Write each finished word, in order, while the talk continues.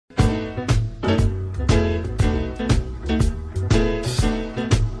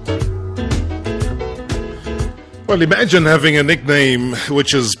Well, imagine having a nickname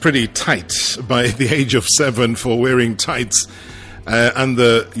which is pretty tight by the age of 7 for wearing tights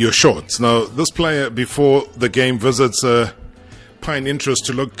under your shorts. Now, this player before the game visits a Pine Interest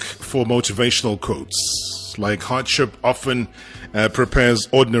to look for motivational quotes, like hardship often prepares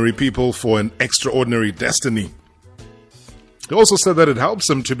ordinary people for an extraordinary destiny. He also said that it helps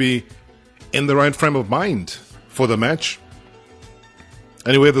him to be in the right frame of mind for the match.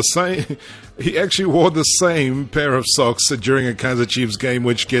 Anyway, he actually wore the same pair of socks during a Kaizer Chiefs game,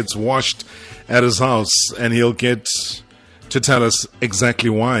 which gets washed at his house, and he'll get to tell us exactly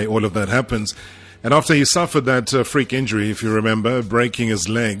why all of that happens. And after he suffered that freak injury, if you remember, breaking his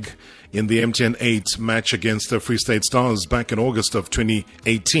leg in the MTN 8 match against the Free State Stars back in August of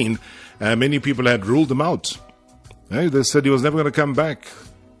 2018, many people had ruled him out. They said he was never going to come back.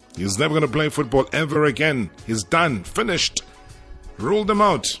 He's never going to play football ever again. He's done, finished. Ruled him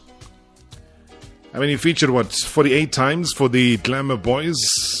out. I mean, he featured, 48 times for the Glamour Boys,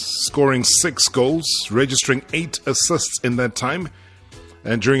 scoring 6 goals, registering 8 assists in that time.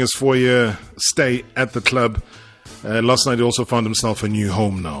 And during his 4-year stay at the club, last night he also found himself a new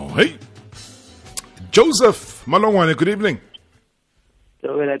home now. Hey, Joseph Malongoana, good evening.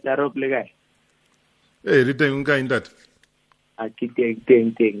 Hey, did you in that? I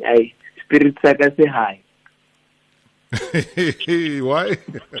spirit saka say hi. Why?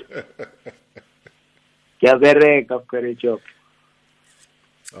 Very job.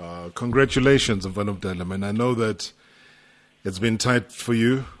 Congratulations, Mfanobdala. And I know that it's been tight for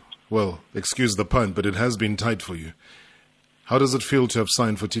you. Well, excuse the pun, but it has been tight for you. How does it feel to have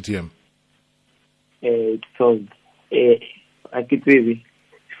signed for TTM? It feels, it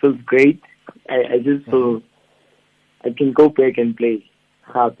feels great. I just feel I can go back and play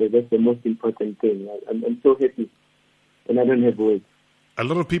hard. That's the most important thing. I'm so happy, and I don't have words. A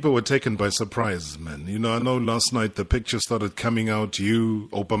lot of people were taken by surprise, man. You know, I know last night the pictures started coming out. You,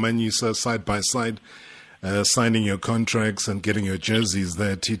 Opamanyisa, side by side, signing your contracts and getting your jerseys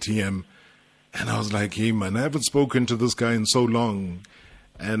there, TTM. And I was like, hey, man, I haven't spoken to this guy in so long.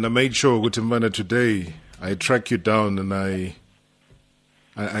 And I made sure, Gutimana, today, I track you down and I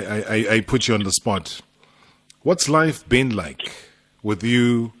put you on the spot. What's life been like with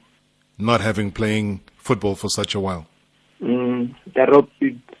you not having playing football for such a while?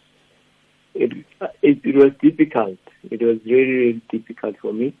 It was difficult. It was really, really difficult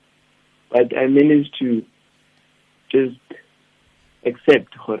for me. But I managed to just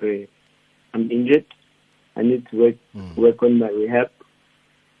accept I'm injured. I need to work on my rehab,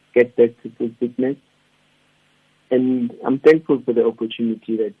 get back to full fitness. And I'm thankful for the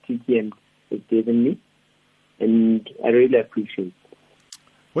opportunity that TTM has given me. And I really appreciate it.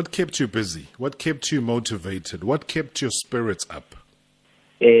 What kept you busy? What kept you motivated? What kept your spirits up?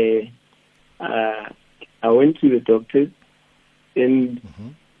 I went to the doctors, and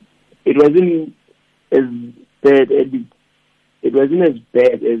it wasn't as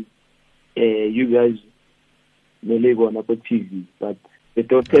bad as you guys may on TV. But the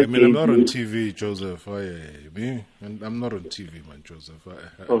doctors. I mean, I'm not on TV, Joseph. I'm not on TV, man, Joseph.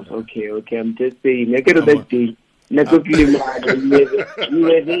 Okay. I'm just saying. I get that day. You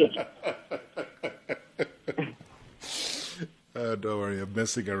were there. Don't worry, I'm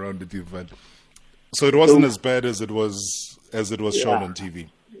messing around with you, man. So it wasn't as bad as it was shown on TV.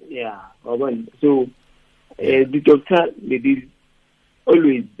 Yeah, so the doctor,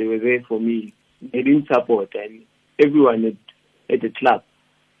 they were there for me. They didn't support, and everyone at the club,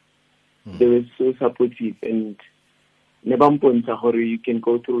 they were so supportive. And never you can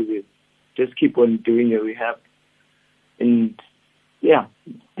go through this. Just keep on doing your rehab. And yeah,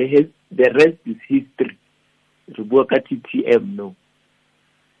 the rest is history. Marawa TTM, no.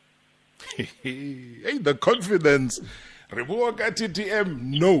 Hey, the confidence. Marawa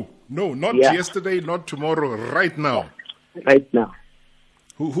TTM, no, not yesterday, not tomorrow, right now. Right now.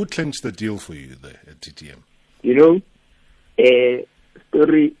 Who clinched the deal for you there at TTM? You know,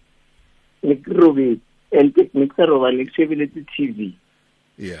 story. TV.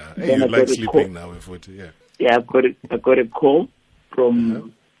 Yeah, hey, you like sleeping now, yeah. Yeah, I got a call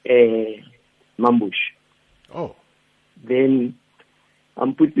from Mambush. Oh. Then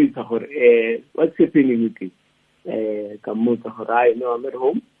I'm putting what's happening with it? I'm at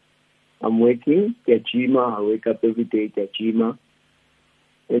home. I'm working, Yachima. I wake up every day, Yachima.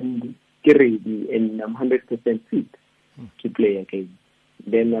 And get ready, and I'm 100% fit to play again.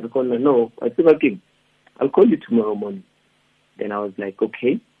 Then I call no, I said, okay, I'll call you tomorrow morning. Then I was like,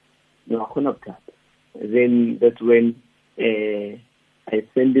 okay, no, I can't that. Then that's when I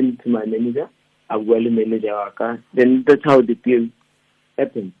send him to my manager, a well manager. Then that's how the deal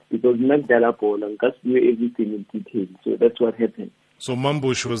happened because Nagdala ball and Gus knew everything in detail. So that's what happened. So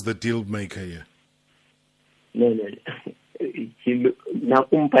Mambush was the deal maker here. No. He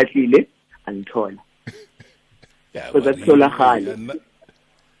nakumpatlile and tall. Yeah, So that's Solahali.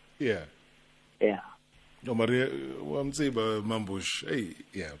 Yeah. Yeah. No, Maria, I'm saying about Mambush. Hey,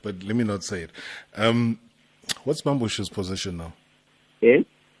 yeah, but let me not say it. What's Mambush's position now? Eh?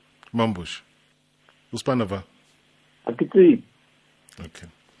 Mambush. Uspanava. Akitui. Okay.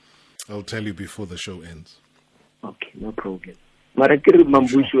 I'll tell you before the show ends. Okay, no problem. But Akir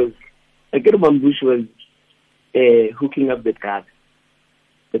Mambush was hooking up the brother.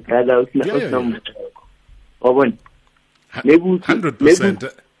 The brother was not. Maybe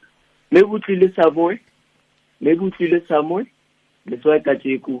 100%. Maybe utlile Samoy. That's why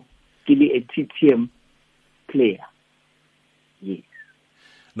Kajeku kili a TTM player. Yes.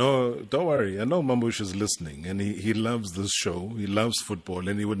 No, don't worry. I know Mambush is listening, and he loves this show. He loves football,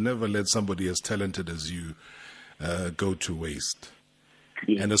 and he would never let somebody as talented as you go to waste.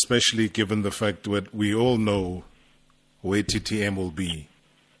 Yes. And especially given the fact that we all know where TTM will be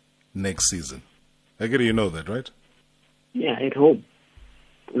next season. I get you know that, right? Yeah, at home.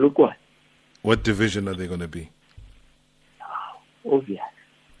 Look what? What division are they going to be? Obvious.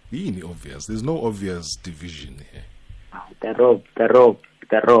 Really obvious. There's no obvious division here. The rope.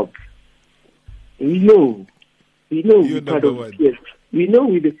 We know You're we're part number of one. the PS. We know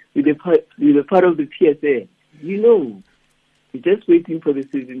with the part of the PSA. You know, we're just waiting for the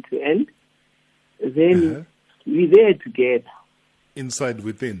season to end. Then we're there together. Inside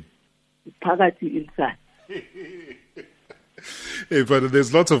within. Pagati inside. Hey, but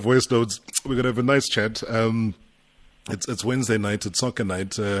there's lots of voice notes. We're going to have a nice chat. It's Wednesday night. It's soccer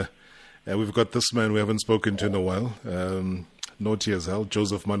night. We've got this man we haven't spoken to in a while. Naughty as hell,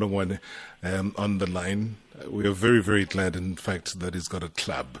 Joseph Malongoana, on the line. We are very, very glad, in fact, that he's got a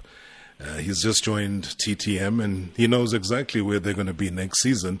club. He's just joined TTM, and he knows exactly where they're going to be next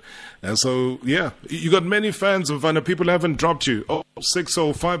season. And so, yeah, you got many fans of Vanna. People haven't dropped you.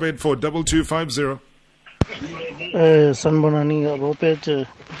 060-584-2250. Sanbonani Robert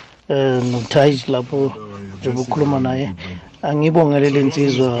Nottage Lapo Jobukuluma naye angibongelele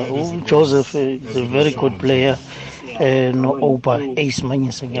insizwa Joseph is a very good player no Opa Ace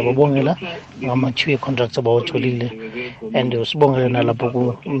Manyisa ngiyabongela ngama-2 contracts abawatholile and usibongele nalapho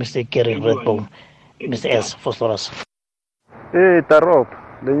ku Mr. Kerry Redbone Mr. S for Sloras. Hey Tarop,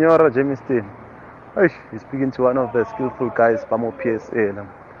 Lenyora Jemistin. He's speaking to one of the skillful guys Pamo PSA.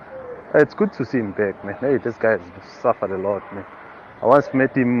 It's good to see him back, man. Hey, this guy has suffered a lot, man. I once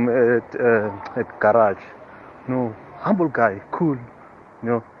met him at garage. No, humble guy, cool,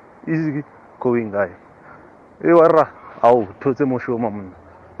 easy going guy. Hey, warra, au, tote mosho mamun.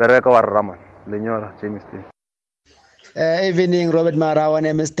 Bereka warra man. Lenyora, James T. Evening, Robert Marawa and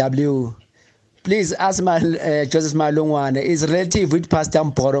MSW. Please ask Joseph Malongoana, is relative with Pastor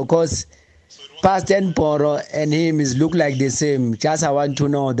Mporo, because Pastor Mporo and him look like the same. Just I want to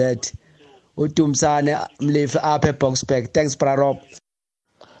know that. Utumsane live up a box back. Thanks, Rob.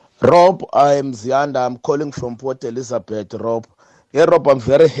 Rob, I'm Zianda. I'm calling from Port Elizabeth, Rob. Yeah, Rob, I'm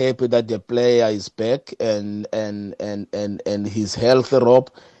very happy that the player is back and he's healthy, Rob.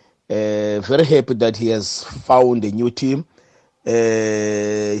 Very happy that he has found a new team.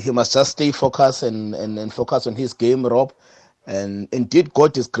 He must just stay focused and focus on his game, Rob. And indeed,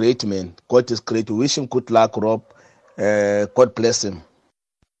 God is great, man. God is great. We wish him good luck, Rob. God bless him.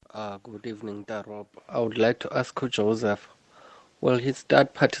 Good evening, Rob. I would like to ask Joseph, will he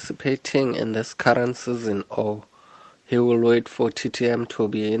start participating in this current season, or he will wait for TTM to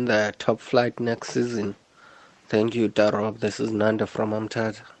be in the top flight next season? Thank you, Rob. This is Nanda from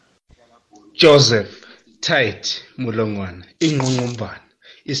Amtata. Joseph, tight, Mulongwana, Ingungumban,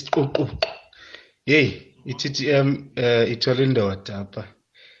 Isquququ. Yay, TTM, Itolinda Watapa.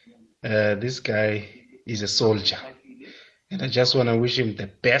 This guy is a soldier. And I just want to wish him the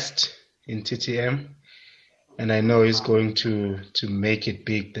best in TTM. And I know he's going to make it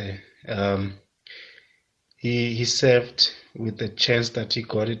big there. He served with the chance that he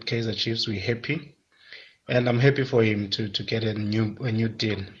got at Kaizer Chiefs. We're happy. And I'm happy for him to get a new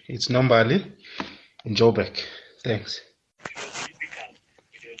deal. It's Nombali in Joburg. Thanks.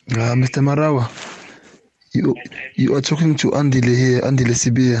 Mr. Marawa, you are talking to Andile here, Andile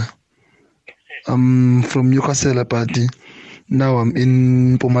Sibia. I'm from Newcastle Party. Now I'm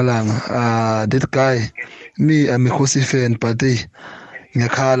in Mpumalanga. That guy, me, I'm a Kosi fan, but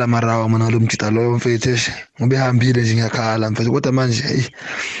ngiyakhala Marawa mana lo mtita loyo mfethu ngibehambile nje ngiyakhala mfethu kodwa manje hey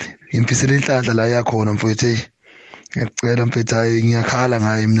ngimfisela inhlanhla la yakhona mfethu ngiyacela mfethu hayi ngiyakhala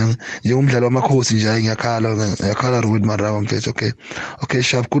ngaye mina njengomdlali wamakhosi nje hayi ngiyakhala Robert Marawa mfethu. Okay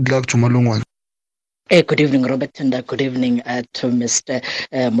sharp, good luck to Malongoana. Good evening, Robert, and good evening to Mr.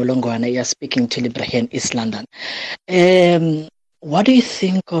 Malongoana. You are speaking to Librahim in East London. What do you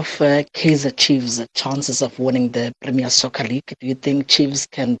think of Kaizer Chiefs' chances of winning the Premier Soccer League? Do you think Chiefs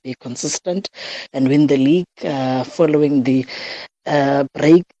can be consistent and win the league following the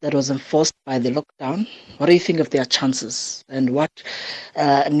break that was enforced by the lockdown? What do you think of their chances, and what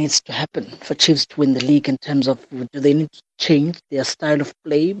needs to happen for Chiefs to win the league in terms of, do they need to change their style of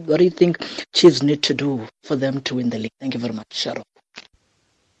play? What do you think Chiefs need to do for them to win the league? Thank you very much, Sharop.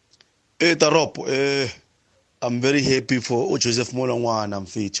 Tarop, I'm very happy for Joseph Malongoana. I'm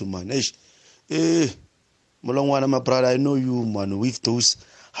fit, man. Malongoana, my brother, I know you, man. With those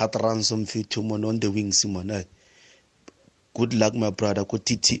hard ransom fit, man, on the wings, man. Good luck, my brother. Go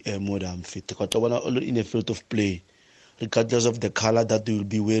TTM, more than fit. Because I want all in the field of play, regardless of the color that they will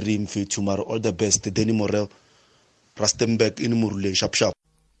be wearing for tomorrow. All the best. Danny Morel, Rastenbeck, in Murle, sharp.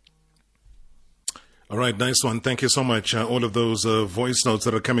 All right, nice one. Thank you so much. All of those voice notes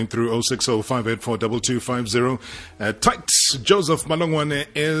that are coming through 0605842250. Tight Joseph Malongoana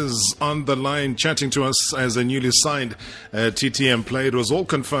is on the line chatting to us as a newly signed TTM player. It was all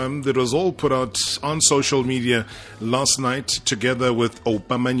confirmed. It was all put out on social media last night together with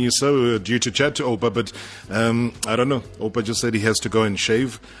Opa Manyisa. Due to chat to Opa, but I don't know. Opa just said he has to go and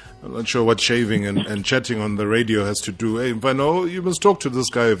shave. I'm not sure what shaving and chatting on the radio has to do. Hey, but no, you must talk to this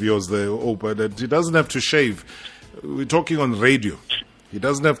guy of yours there, Opa, that he doesn't have to shave. We're talking on radio. He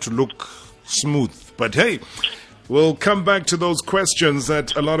doesn't have to look smooth. But hey, we'll come back to those questions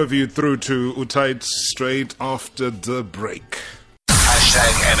that a lot of you threw to Utait straight after the break.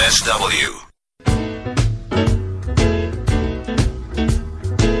 #MSW.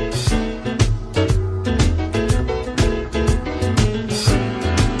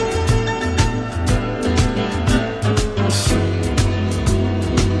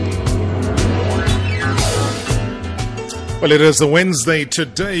 Well, it is a Wednesday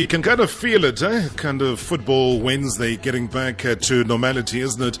today. You can kind of feel it, kind of football Wednesday getting back to normality,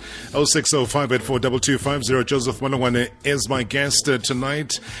 isn't it? 0605842250. Joseph Malongoana is my guest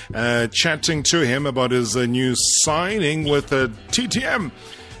tonight, chatting to him about his new signing with TTM.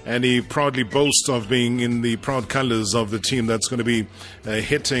 And he proudly boasts of being in the proud colors of the team that's going to be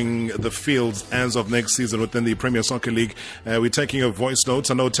hitting the fields as of next season within the Premier Soccer League. We're taking your voice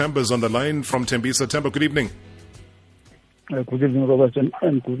notes. I know Temba's on the line from Tembisa. Temba, good evening. Good evening, Robert, and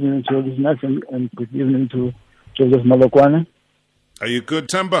good evening to your listeners, and good evening to Joseph Malongoana. Are you good,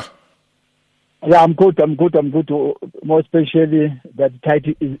 Temba? Yeah, I'm good. More especially that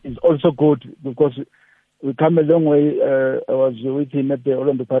title is also good because we come a long way. I was with him at the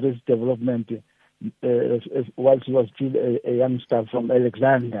Orlando Paris development whilst he was still a youngster from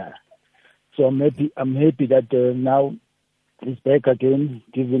Alexander. So I'm happy that now he's back again,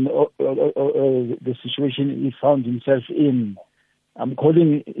 given the situation he found himself in. I'm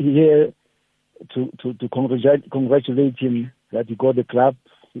calling here to congratulate him that he got the club,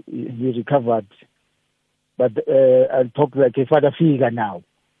 he recovered. But I'll talk like a father figure now.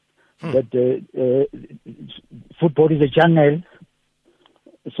 That football is a jungle,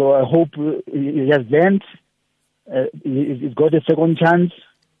 so I hope he has learned. He's got a second chance.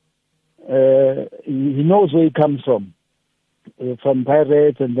 He knows where he comes from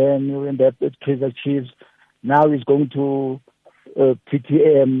Pirates, and then he went up at Kaizer Chiefs. Now he's going to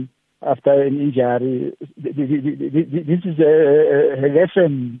PTM after an injury. This is a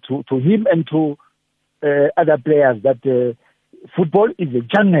lesson to him and to other players that football is a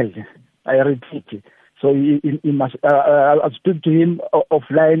jungle. I repeat. So he must. I'll speak to him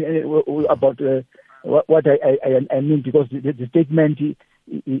offline about what I mean, because the statement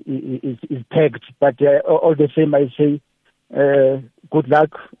is packed. But all the same, I say good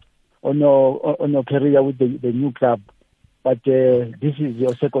luck on your career with the new club. But this is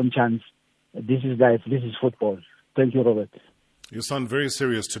your second chance. This is life. This is football. Thank you, Robert. You sound very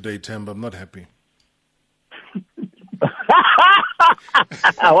serious today, Tam. I'm not happy.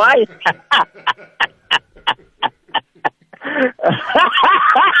 Why?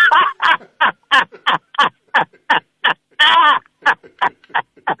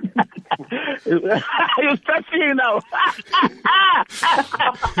 You start seeing now.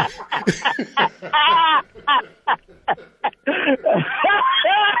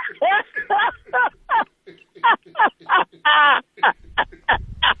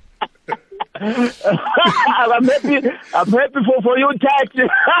 I'm happy for you, Tat.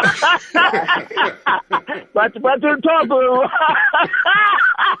 but we'll talk.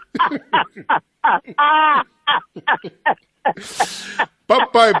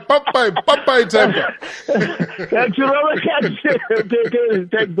 Bye, Temper. Thank you, Robert.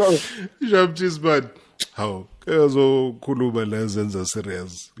 Shamtis, but how?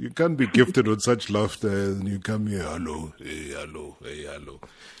 You can't be gifted with such laughter and you come here, hello, hey, hello, hey, hello.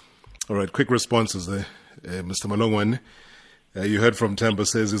 All right, quick responses there. Mr. Malongoana, you heard from Temper,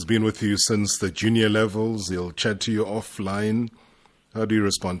 says he's been with you since the junior levels. He'll chat to you offline. How do you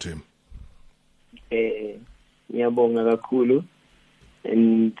respond to him? Ngiyabonga kakhulu,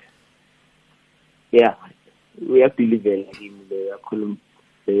 and yeah, uyaphilivela kimi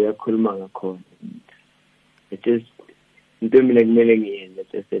beyakhuluma ngakhona. It just into mina kumele ngiyenze, I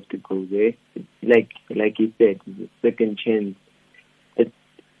just have to go there. It's like you said, it's a second chance.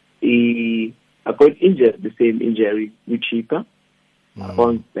 I got injured, the same injury with Chipa. I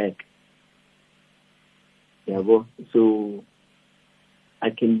bounced back. Yeah, so I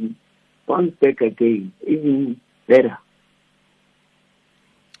can bounce back again, even better.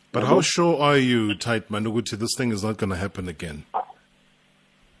 But how sure are you, Tight Manuguti, this thing is not going to happen again?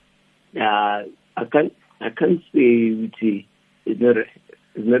 I can't say it's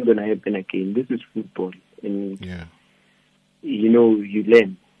not going to happen again. This is football, and you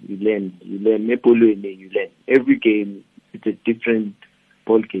learn. You learn. Every game it's a different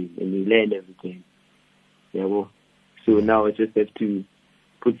ball game, and you learn every game. Yeah, so now I just have to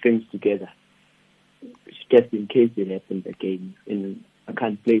put things together, just in case it happens again. And I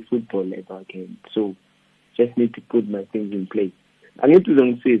can't play football ever again. So just need to put my things in place. I need to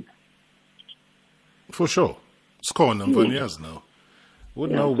don't see it. For sure. Score number years now.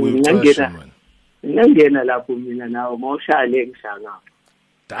 What now so we'll touch man.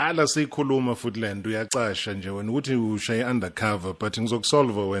 Dala sikhuluma Footland uyacasha nje wena uthi ushaye undercover but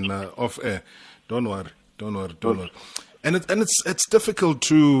ngizokusolve wena off air. Don't worry. And it's difficult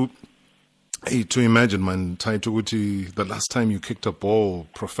to imagine, man, Taituguti, the last time you kicked a ball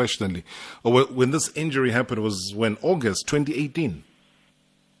professionally, or when this injury happened was when August 2018.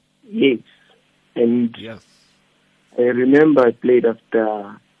 Yes, and I remember I played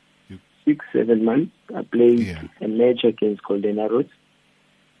after 6-7 months. I played a match against Coldenaros,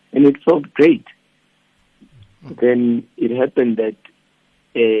 and it felt great. Then it happened that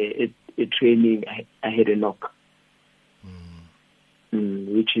at training I had a knock,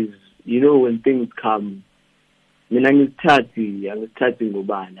 which is, when things come, I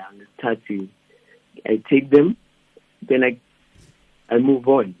take them, then I move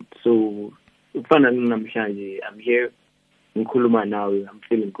on. So I'm here in Kuluma now. I'm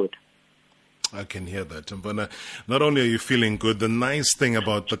feeling good. I can hear that. But not only are you feeling good, the nice thing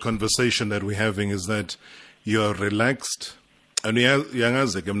about the conversation that we're having is that you're relaxed. And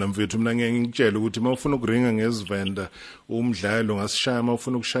uyangazi-ke mina mfethu mina ngiyangitshela ukuthi uma ufuna ukuringa ngezivenda umdlalo ngasishaya uma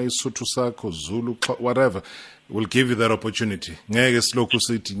ufuna ukushaya isuthu sakho Zulu whatever, we'll give you that opportunity. Ngeke silokhu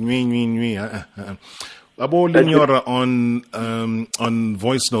sithi nywi Abo Linyora on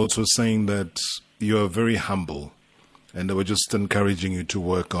voice notes was saying that you're very humble and they were just encouraging you to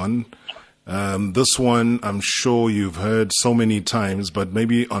work on. This one I'm sure you've heard so many times, but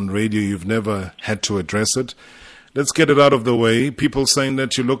maybe on radio you've never had to address it. Let's get it out of the way. People saying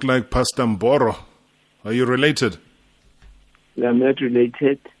that you look like Pastor Mboro. Are you related? I'm not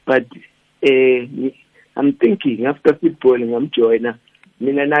related, but I'm thinking after footballing, I'm joining.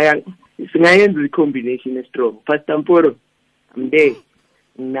 The combination is strong. Pastor Mboro, I'm there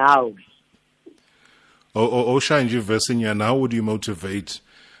now. Shanji Versinya, how would you motivate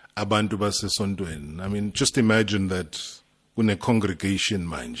abantu basesondweni? I mean, just imagine that in a congregation,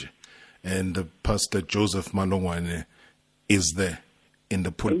 mind you, and Pastor Joseph Malongoana is there in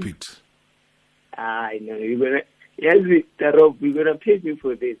the pulpit. I know. We're gonna pay me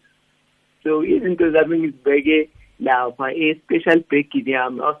for this. So even because I mean it's big now for a special break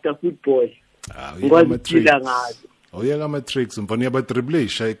after football. Matrix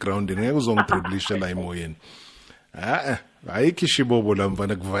driblisha eground ngeke uzongidriblisha la emoyeni. Ayikho ishibobo la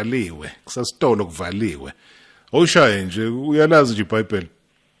mfana kuvaliwe. Kusasitolo kuvaliwe. Awushaye nje uyalazi nje iBhayibheli.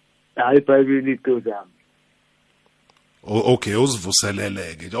 iBhayibheli ithozama. Okay,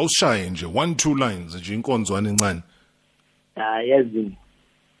 uzivuseleleke. Awushaye nje 1-2 lines nje inkonzwana encane. Yazi.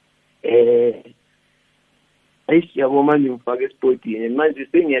 Ayisiyabo manje ngifake esportini manje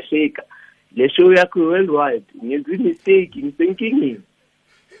sengiyasheka. Le show yakho worldwide ngenza mistake ngisenkingeni.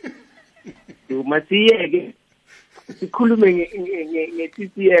 Umasiyeke sikhulume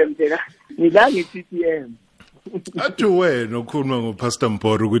nge-TTM phela ngila nge-TTM. Athi wena ukhuluma ngoPastor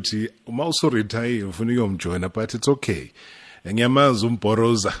Mboro ukuthi uma usuretire ufuna uyomjoina but it's okay. Ngiyamazi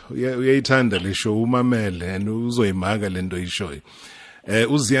uMboroza uyayithanda le show umamele and uzoyimaka lento ishoyo.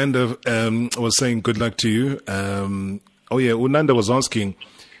 Uzianda was saying good luck to you. Unanda was asking,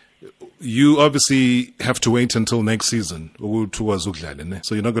 you obviously have to wait until next season.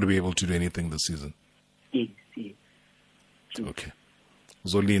 So you're not going to be able to do anything this season. Yes. Okay.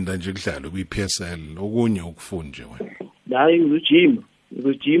 Uzolinda nje kudlala kwi-PSL okunye ukufunda nje wena. Hayi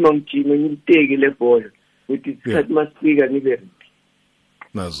ngijima ngiteke le ball ukuthi isikhathi masifika nibe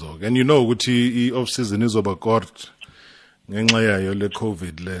nazo and you know ukuthi i-off season izoba kort ngenxa yayo le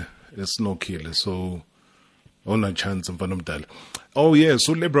COVID le esinokhile, so ona chance mfana omdala. Oh yes,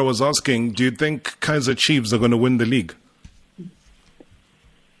 so Libra was asking, do you think Kaizer Chiefs are going to win the league?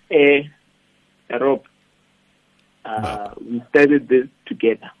 Rob, we started this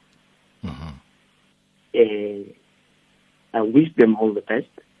together. I wish them all the best,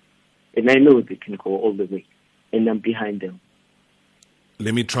 and I know they can go all the way, and I'm behind them.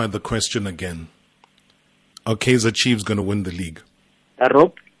 Let me try the question again. Are Kaizer Chiefs going to win the league?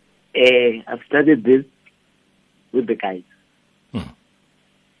 Rob, I've started this with the guys.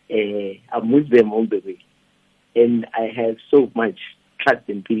 I'm with them all the way, and I have so much trust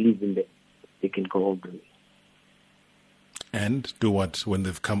and belief in them. They can go all the way. And do what when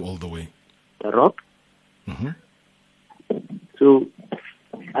they've come all the way? Rob? So,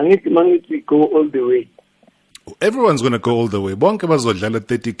 I need to go all the way. Everyone's going to go all the way. Bonke bazodlala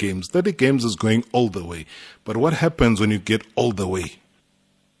 30 games. 30 games is going all the way. But what happens when you get all the way?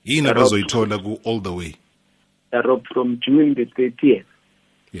 Yini abazoyithola go all the way? Rob, from June the 30th.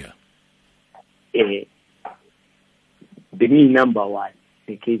 Yeah. The number one,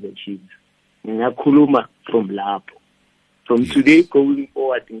 the Kaizer Chiefs. Ngakhuluma from lapho. From today going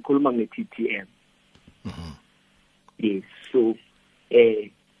forward, ngikhuluma nge-TTM. Yes, so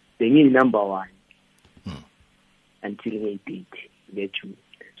the number one until ngiyibhide nge-June.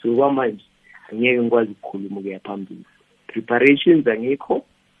 So kwamanje angeke ngikwazi ukukhuluma ukuya phambili. Preparations angikho.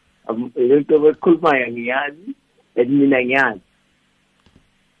 Lento abakhulumayo ngiyazi, and mina ngiyazi.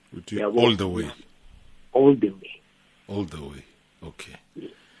 All the way. All the way. All the way. Okay.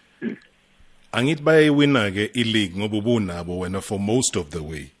 Angithi bayewina ke i-league ngoba ubunabo wena for most of the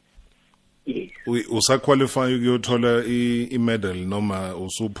way. Yes. Usaqualify ukuyothola i-medal noma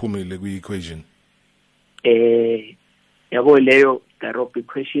usuphumile kwi-equation? Yabo leyo Darop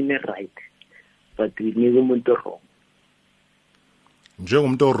equation right, but we need umuntu wrong.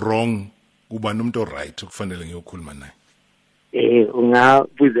 Njengomuntu wrong kuba nomuntu right ukufanele ngiyokhuluma naye.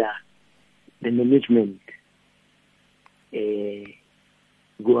 Ungabuza the management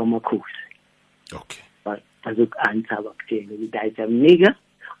go amakhosi. Okay. But azok-answer bakutshela ukuthi ayizamnika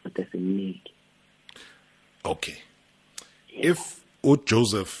or doesn't. Okay. If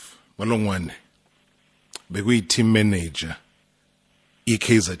Joseph Malongoana bekuyi-team manager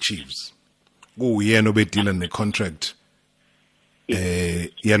i-Kaizer Chiefs kuyena obedila ne-contract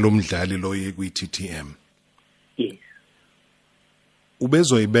yalomdlali loye kwi-TTM, yes,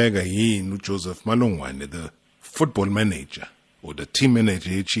 ubezoyibeka yini uJoseph Malongoana, the football manager or the team manager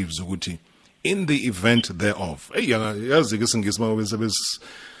ye-Chiefs, ukuthi in the event thereof, yazi ke singisi mabe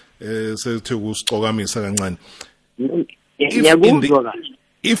sethe kusiqokamisa kancane,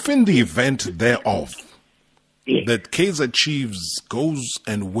 if in the event thereof that Kaizer Chiefs goes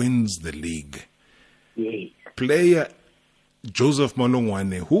and wins the league, player Joseph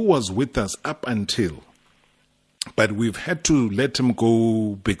Malongoana, who was with us up until, but we've had to let him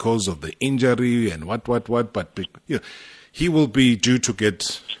go because of the injury and what, but he will be due to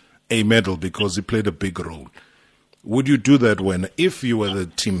get a medal because he played a big role. Would you do that if you were the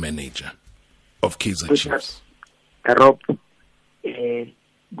team manager of Kaizer Chiefs? Rob, every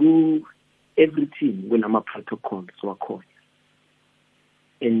team when I'm a protocol, so I call.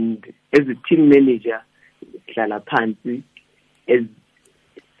 And as a team manager, as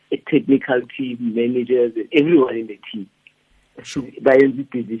a technical team managers, everyone in the team, by the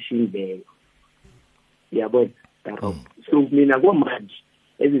position there. Yeah, but so I go manage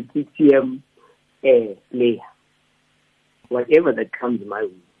as a TTM player. Whatever that comes my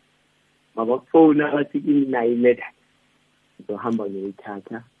way. My phone now taking my medal. So humble me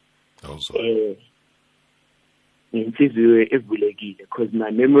tata. Also. Because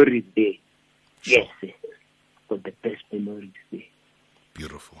my memory is there. Yes, but the best memory is there.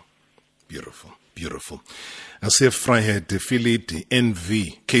 Beautiful. Asif Freiheit, Philip,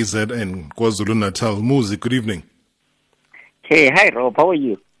 NV, KZN, KwaZulu Natal. Muzi, good evening. Hey, hi Rob, how are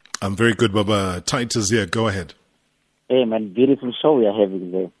you? I'm very good, Baba. Titus here, go ahead. Hey man, beautiful show we are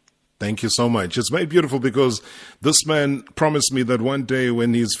having there. Thank you so much. It's very beautiful because this man promised me that one day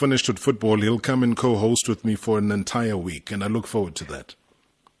when he's finished with football, he'll come and co-host with me for an entire week, and I look forward to that.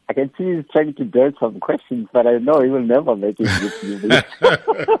 I can see he's trying to dodge some questions, but I know he will never make it with you.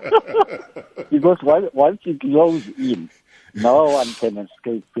 Because once he goes in, no one can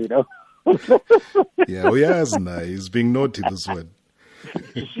escape, you know. Yeah, oh yes, nice. He's being naughty, this one.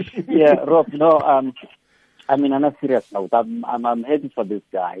 Yeah, Rob, I mean, on a serious note, I'm happy for this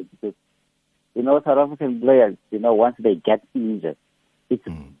guy because, you know, South African players, you know, once they get injured, it's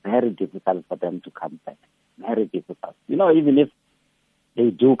very difficult for them to come back. Very difficult. You know, even if they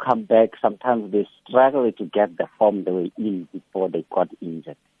do come back, sometimes they struggle to get the form they were in before they got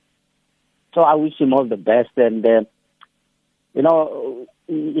injured. So I wish him all the best. And, you know,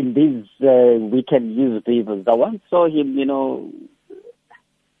 in these weekend use tables, I once saw him, you know,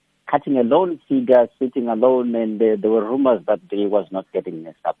 cutting a loan figure, sitting alone, and there were rumors that he was not getting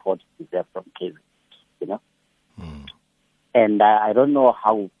the support he deserved from KZ, you know. And I don't know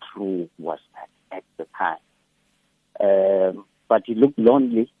how true was that at the time. But he looked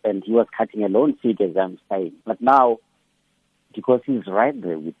lonely, and he was cutting a loan figure, as I'm saying. But now, because he's right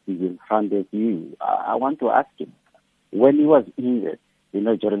there with you in front of you, I want to ask him, when he was injured, you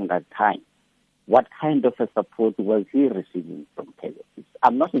know, during that time, what kind of a support was he receiving from KZ?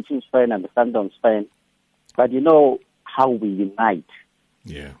 I'm not a Chiefs fan, I'm a Sundowns fan, but you know how we unite,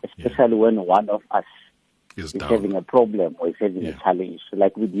 especially when one of us is having a problem or is having a challenge,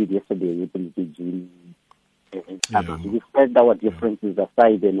 like we did yesterday with the we spread our differences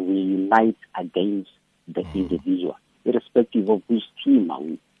aside and we unite against the individual, irrespective of which team are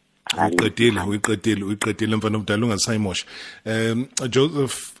we.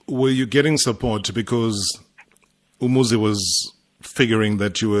 Joseph, were you getting support because Umuzi was figuring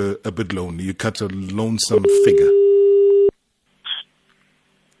that you were a bit lonely? You cut a lonesome figure.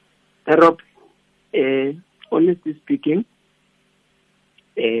 Rob, honestly speaking,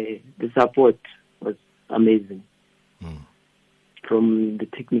 the support was amazing. From the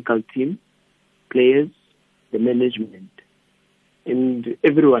technical team, players, the management, and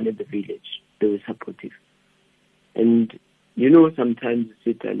everyone in the village, they were supportive. And you know, sometimes you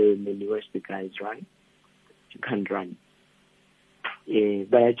sit alone and you watch the guys run, you can't run. You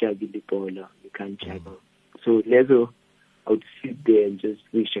can't juggle. So Lezo, I would sit there and just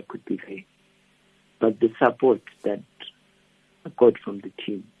wish I could be there. But the support that I got from the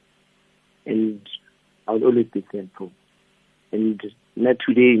team, and I would always be thankful. And not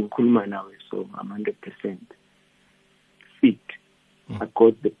today in Kulma now, so I'm 100% fit. I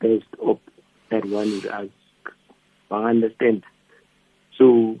got the best of that one would ask. I understand.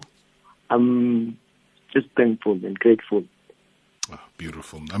 So I'm just thankful and grateful. Oh,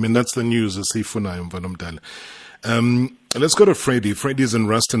 beautiful. I mean, that's the news. Let's go to Freddie. Freddie's in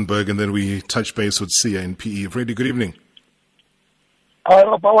Rustenburg, and then we touch base with Sia in PE. Freddie, good evening. Hi,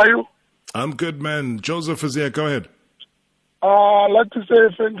 Rob. How are you? I'm good, man. Joseph is here. Go ahead. I'd like to say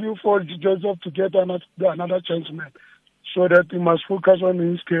thank you for Joseph to get another chance, man, so that he must focus on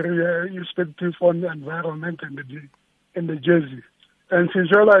his career, irrespective on the environment and the jersey. And since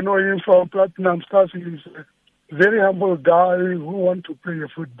I know him from Platinum Stars, he's a very humble guy who wants to play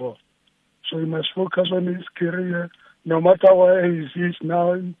football. So he must focus on his career, no matter where he is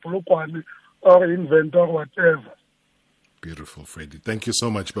now, in Polokwane or in Venda or whatever. Beautiful, Freddie. Thank you so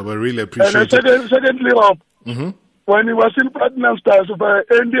much, Baba. I really appreciate it. Secondly, Rob, when he was in Platinum Stars by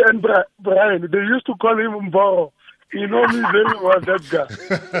Andy and Brian, they used to call him Mboro. You know me very well, that guy.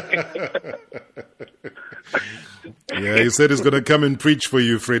 Yeah, he said he's going to come and preach for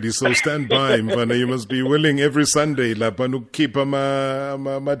you, Freddie. So stand by, Mvana. You must be willing every Sunday. Lapanu keep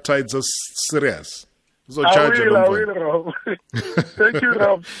my tides serious. So I will, Rob. Thank you,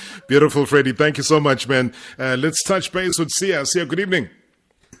 Rob. Beautiful, Freddie. Thank you so much, man. Let's touch base with Sia. Sia, good evening.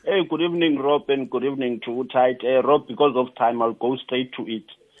 Hey, good evening, Rob, and good evening to Tight. Rob, because of time, I'll go straight to it.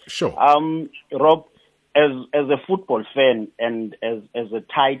 Sure. Rob, as a football fan and as a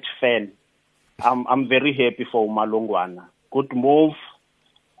Tight fan, I'm very happy for Malongoana. Good move.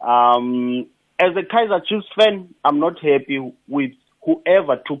 As a Kaizer Chiefs fan, I'm not happy with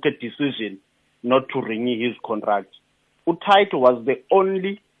whoever took a decision not to renew his contract. Tight was the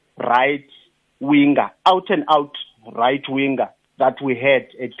only right winger, out and out right winger that we had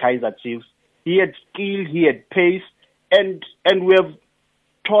at Kaizer Chiefs. He had skill, he had pace, and we have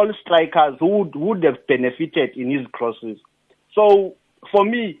tall strikers who would have benefited in his crosses. So for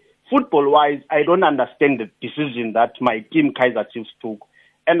me, football-wise, I don't understand the decision that my team Kaizer Chiefs took.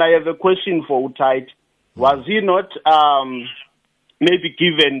 And I have a question for Tight. Was he not maybe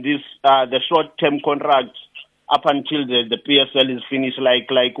given this the short-term contract up until the PSL is finished,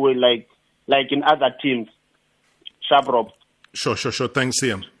 like in other teams? Sharp, Rob. Sure. Thanks,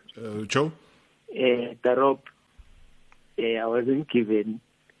 Siam. Joe? Rob, I wasn't given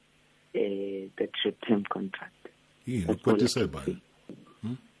that short-term contract. What do you say about it?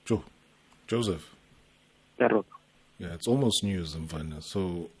 Joseph? Tarop. Yeah, it's almost news, Mfana,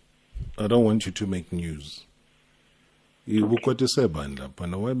 so I don't want you to make news. What do you say about it?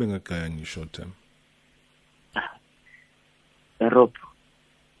 Why being a guy in short-term? Tarop.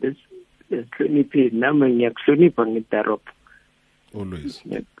 This Slonipe, Namanya Slonipa in Tarop. Always.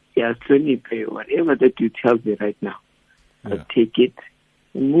 Yeah, Slonipe, whatever that you tell me right now, I'll take it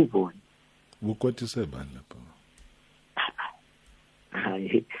and move on. What do you say about it?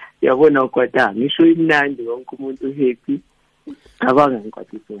 Yabona ukwata ngisho imnandi wonke umuntu happy cabanga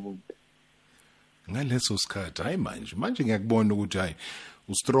ngikwatisa umuntu ngaleso sikhathi hayi manje ngiyakubona ukuthi hayi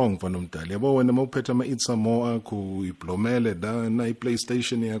ustrong mfana omdala yabo wena mawuphethe ama eat some more akho iblomele na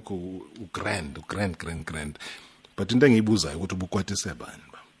iPlayStation yakho ugrand but into engiyibuzayo ukuthi ubukwatise bani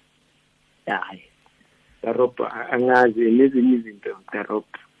hayi Europa angazi nezinye izinto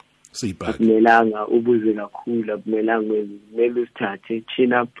Europa siyibhaka akumelanga ubuze kakhulu akumelanga kumele usithathe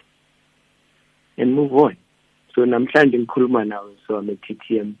chin up and move on. So namhlanje ngikhuluma nawe, so I'm a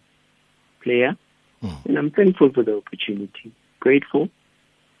TTM player and I'm thankful for the opportunity, grateful,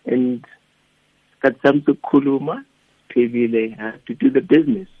 and got some to kuluma pebile have to do the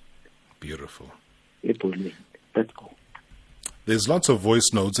business. Beautiful. That's cool. There's lots of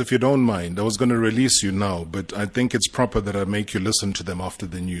voice notes. If you don't mind, I was going to release you now, but I think it's proper that I make you listen to them after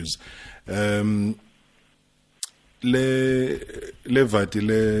the news. Levati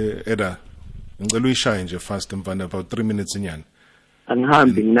le Eda, ngicela uyishaye nje fast mfana, about 3 minutes inyana.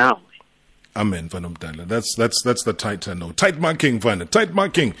 Angihambing now. Amen, mfana omdala. That's the tight note. Tight marking, mfana. Tight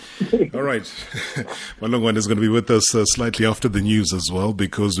marking. All right. Malongoana is going to be with us slightly after the news as well,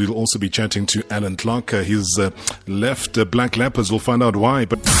 because we'll also be chatting to Alan Clark. He's left Black Leopards. We'll find out why.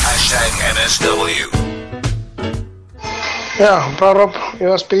 But #NSW. Yeah, Rob,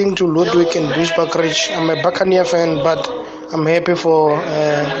 you are speaking to Ludwig in Duisburg Ridge. I'm a Buccaneer fan, but I'm happy for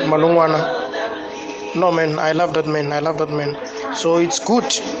Malongoana. No, man, I love that man. So it's good.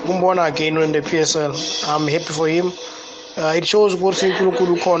 Gumbona again in the PSL. I'm happy for him. It shows God's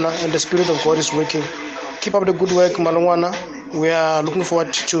corner and the Spirit of God is working. Keep up the good work, Malongoana. We are looking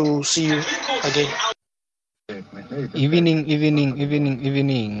forward to see you again. Evening,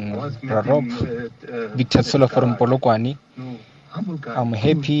 Rob. Victor Solo from Polokwane. I'm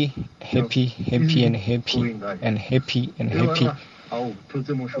happy.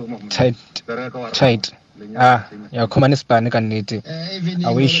 Tight. Yeah, come on, Hispanic and native.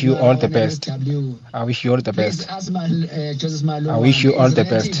 I wish you all the best.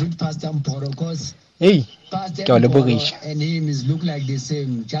 Hey,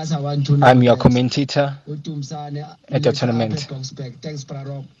 I'm your commentator at the tournament.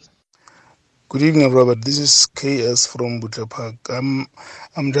 Good evening, Robert. This is KS from Butler Park. I'm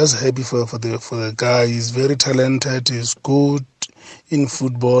just happy for the guy. He's very talented. He's good in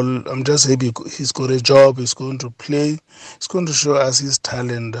football. I'm just happy he's got a job. He's going to play. He's going to show us his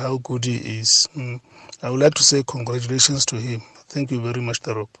talent, how good he is. I would like to say congratulations to him. Thank you very much,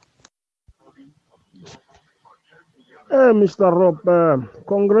 Rob. Mr. Rob,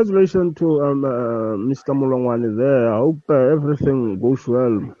 congratulations to Mr. Malongoana there. I hope everything goes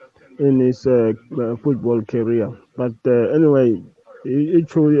well in his football career. But anyway, he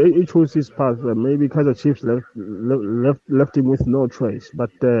chose his path. Maybe Kaizer Chiefs left him with no choice.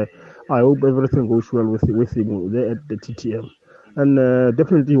 But I hope everything goes well with him there at the TTM. And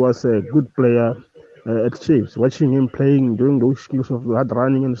definitely he was a good player at Chiefs. Watching him playing, doing those skills of hard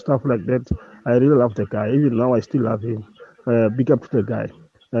running and stuff like that, I really love the guy. Even now, I still love him. Big up to the guy.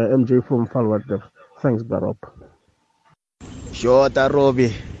 MJ from Falward. Thanks, Barop. Sure,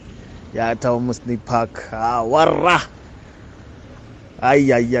 Robbie. Yeah, almost Nick Park. Warra. Ay,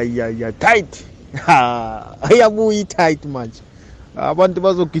 tight. Ayabuyi tight manje. Abantu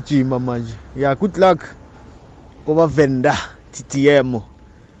bazogijima manje. Yeah, good luck. Over vendor TTM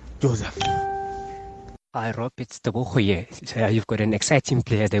Joseph. Hi Rob, it's Tabogoye. You've got an exciting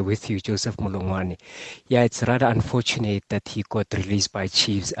player there with you, Joseph Malongoana. Yeah, it's rather unfortunate that he got released by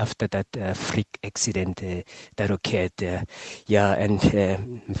Chiefs after that freak accident that occurred. Yeah, and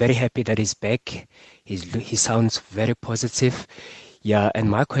I'm very happy that he's back. He sounds very positive. Yeah, and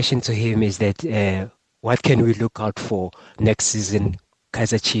my question to him is that what can we look out for next season,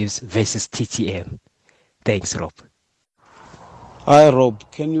 Kaizer Chiefs versus TTM? Thanks, Rob. Hi Rob,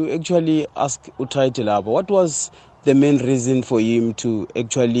 can you actually ask Utai Tilaba what was the main reason for him to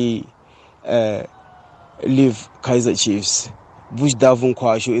actually leave Kaizer Chiefs, Bush Davon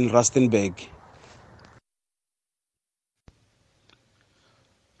Kwashu in Rustenburg?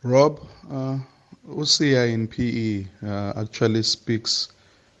 Rob, Usia in PE actually speaks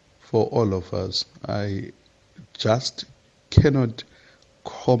for all of us. I just cannot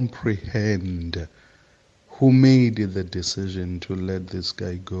comprehend who made the decision to let this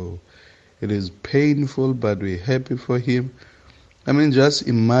guy go. It is painful, but we're happy for him. I mean, just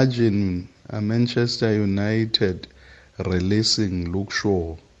imagine Manchester United releasing Luke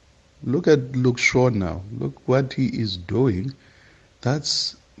Shaw. Look at Luke Shaw now. Look what he is doing.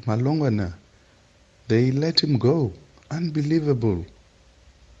 That's Malongoana. They let him go. Unbelievable.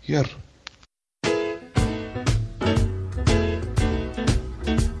 Here.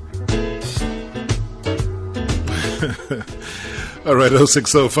 All right,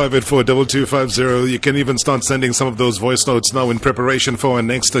 060-584-2250. You can even start sending some of those voice notes now in preparation for our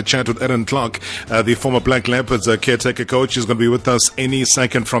next chat with Aaron Clark, the former Black Leopards caretaker coach. He's going to be with us any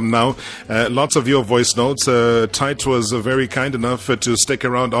second from now. Lots of your voice notes. Tite was very kind enough to stick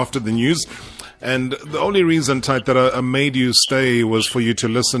around after the news. And the only reason, Tite, that I made you stay was for you to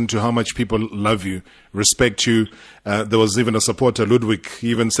listen to how much people love you, respect you. There was even a supporter, Ludwig. He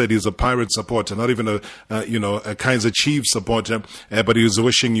even said he's a Pirate supporter, not even a Kaizer Chiefs supporter, but he was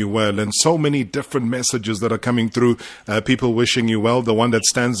wishing you well. And so many different messages that are coming through, people wishing you well. The one that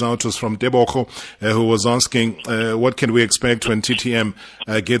stands out was from Deboko, who was asking, what can we expect when TTM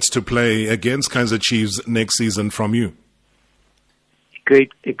gets to play against Kaizer Chiefs next season from you? A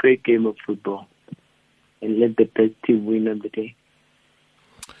great game of football. And let the best team win on the day.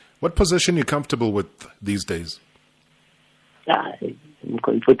 What position are you comfortable with these days? I'm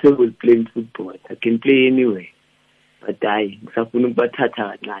comfortable playing football. I can play anywhere. But yeah?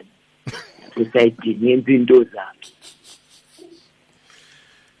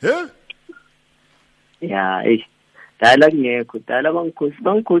 Yeah. I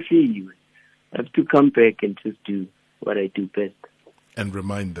have to come back and just do what I do best. And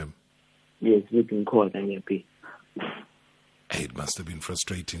remind them. Yes, we can call them happy. Hey, it must have been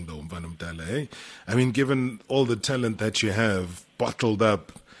frustrating though, Mvana Mdala, eh? I mean, given all the talent that you have bottled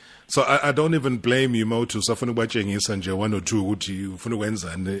up. So I don't even blame you, Motu. So one or two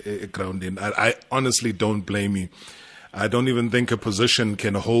ground in. I honestly don't blame you. I don't even think a position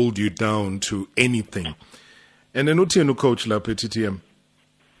can hold you down to anything. And then Utienu coach la TTM.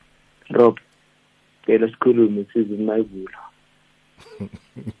 Rob, let us go to Mrs. Maibula.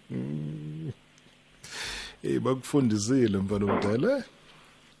 Bakufundisile mfana omdala.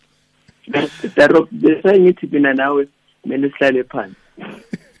 Rob, ngithi mina nawe kumele sihlale phansi.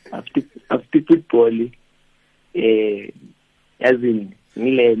 After football yazini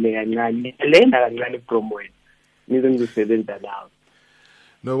ngilele kancane lena kancane promote nize ngizosebenza nawe.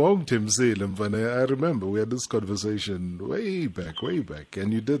 No, wawungithembisile mfana. I remember we had this conversation way back,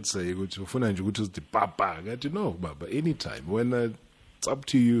 and you did say ukuthi ufuna nje ukuthi uthi baba, ngathi no baba, anytime when it's up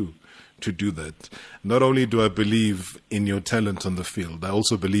to you to do that. Not only do I believe in your talent on the field, I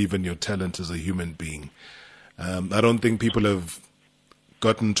also believe in your talent as a human being. I don't think people have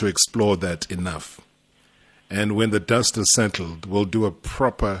gotten to explore that enough. And when the dust is settled, we'll do a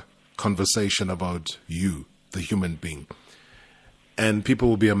proper conversation about you, the human being. And people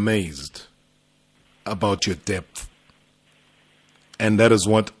will be amazed about your depth. And that is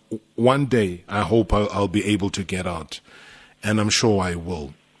what one day I hope I'll be able to get out. And I'm sure I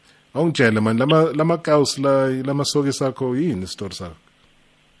will. Ongitshele man, lama kaos lama soki sakho yini story sakho?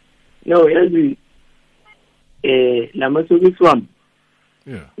 No, yazi lama soki swami.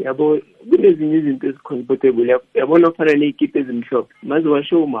 Yeah. Yabo kunezinye izinto ezicomfortable. Yabona ofana nezikipa ezimhlophe. Maze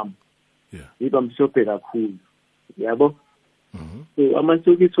washo mama. Yeah. Yiba mhlophe kakhulu. Yabo? So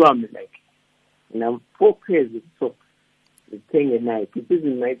amasokisi wami like na 4 pairs of socks. Ngithenge nayo. It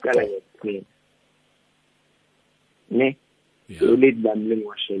isn't my color yet clean. Ne? So let them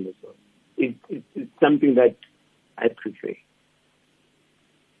washele. So it's something that I prefer.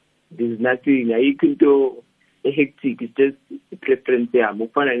 There's nothing I can do a hectic, it's just a preference there.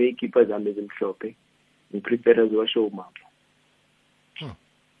 Mufana ne keepers are in shop. I prefer as wash mama.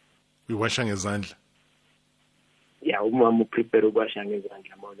 We washing izandla. Yeah, umama prefer washing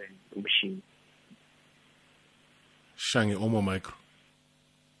izandla more than the machine. Shangi omo micro.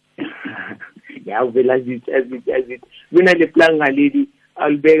 Yeah, well, as it. When I plan a lady,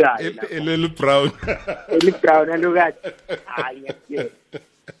 I'll beg her. A little proud. A little proud. I look at.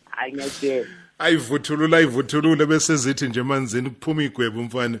 I get ayivuthulula bese zithi nje manzini kuphuma igwebu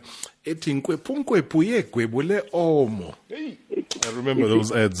mfana ethi inkwephu unkwephu yegwebu le omo. I remember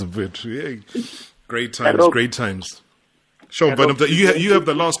those ads a bit. Yeah. Great times. Sure, but you have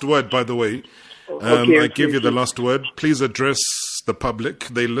the last word, by the way. I give you the last word. Please address the public.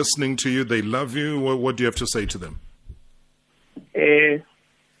 They're listening to you. They love you. What do you have to say to them?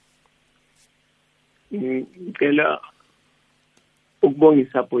 ukubonga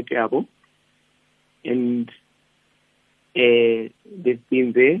isupport yabo, and they've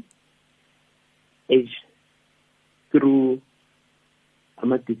been there through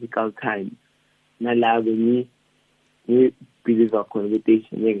difficult times. Nala ni believer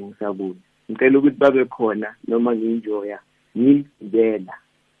conversation ngeke ngisabuye. Ngicela ukuthi babe khona noma nginjoya ngivela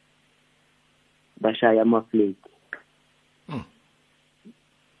bashaya ama-flag.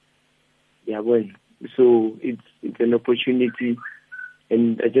 Yabona. So it's an opportunity,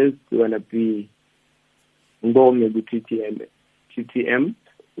 and I just wanna be ngibonge ku TTM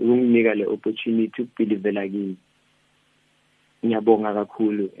ukunginika le opportunity ukubelivela kimi. Ngiyabonga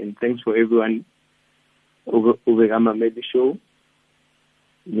kakhulu, and thanks for everyone ubekama maybe show.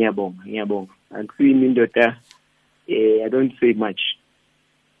 Ngiyabonga. Akusini indoda I don't say much.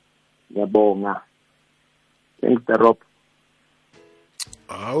 Ngiyabonga. Thanks Rob.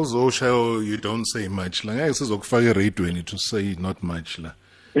 Awuzosho you don't say much. La ngeke sizokufaka eradweni to say not much la.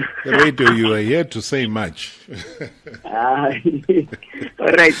 The radio, you are here to say much. All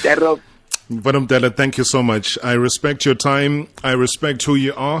right, Rob. Mvana, thank you so much. I respect your time. I respect who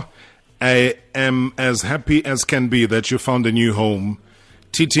you are. I am as happy as can be that you found a new home.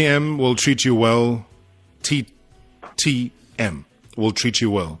 TTM will treat you well. TTM will treat you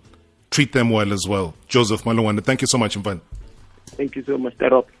well. Treat them well as well. Joseph Malongoana, thank you so much, Mvana. Thank you so much,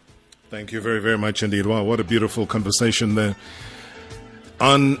 Rob. Thank you very, very much indeed. Wow, what a beautiful conversation there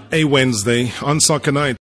on a Wednesday on Soccer Night.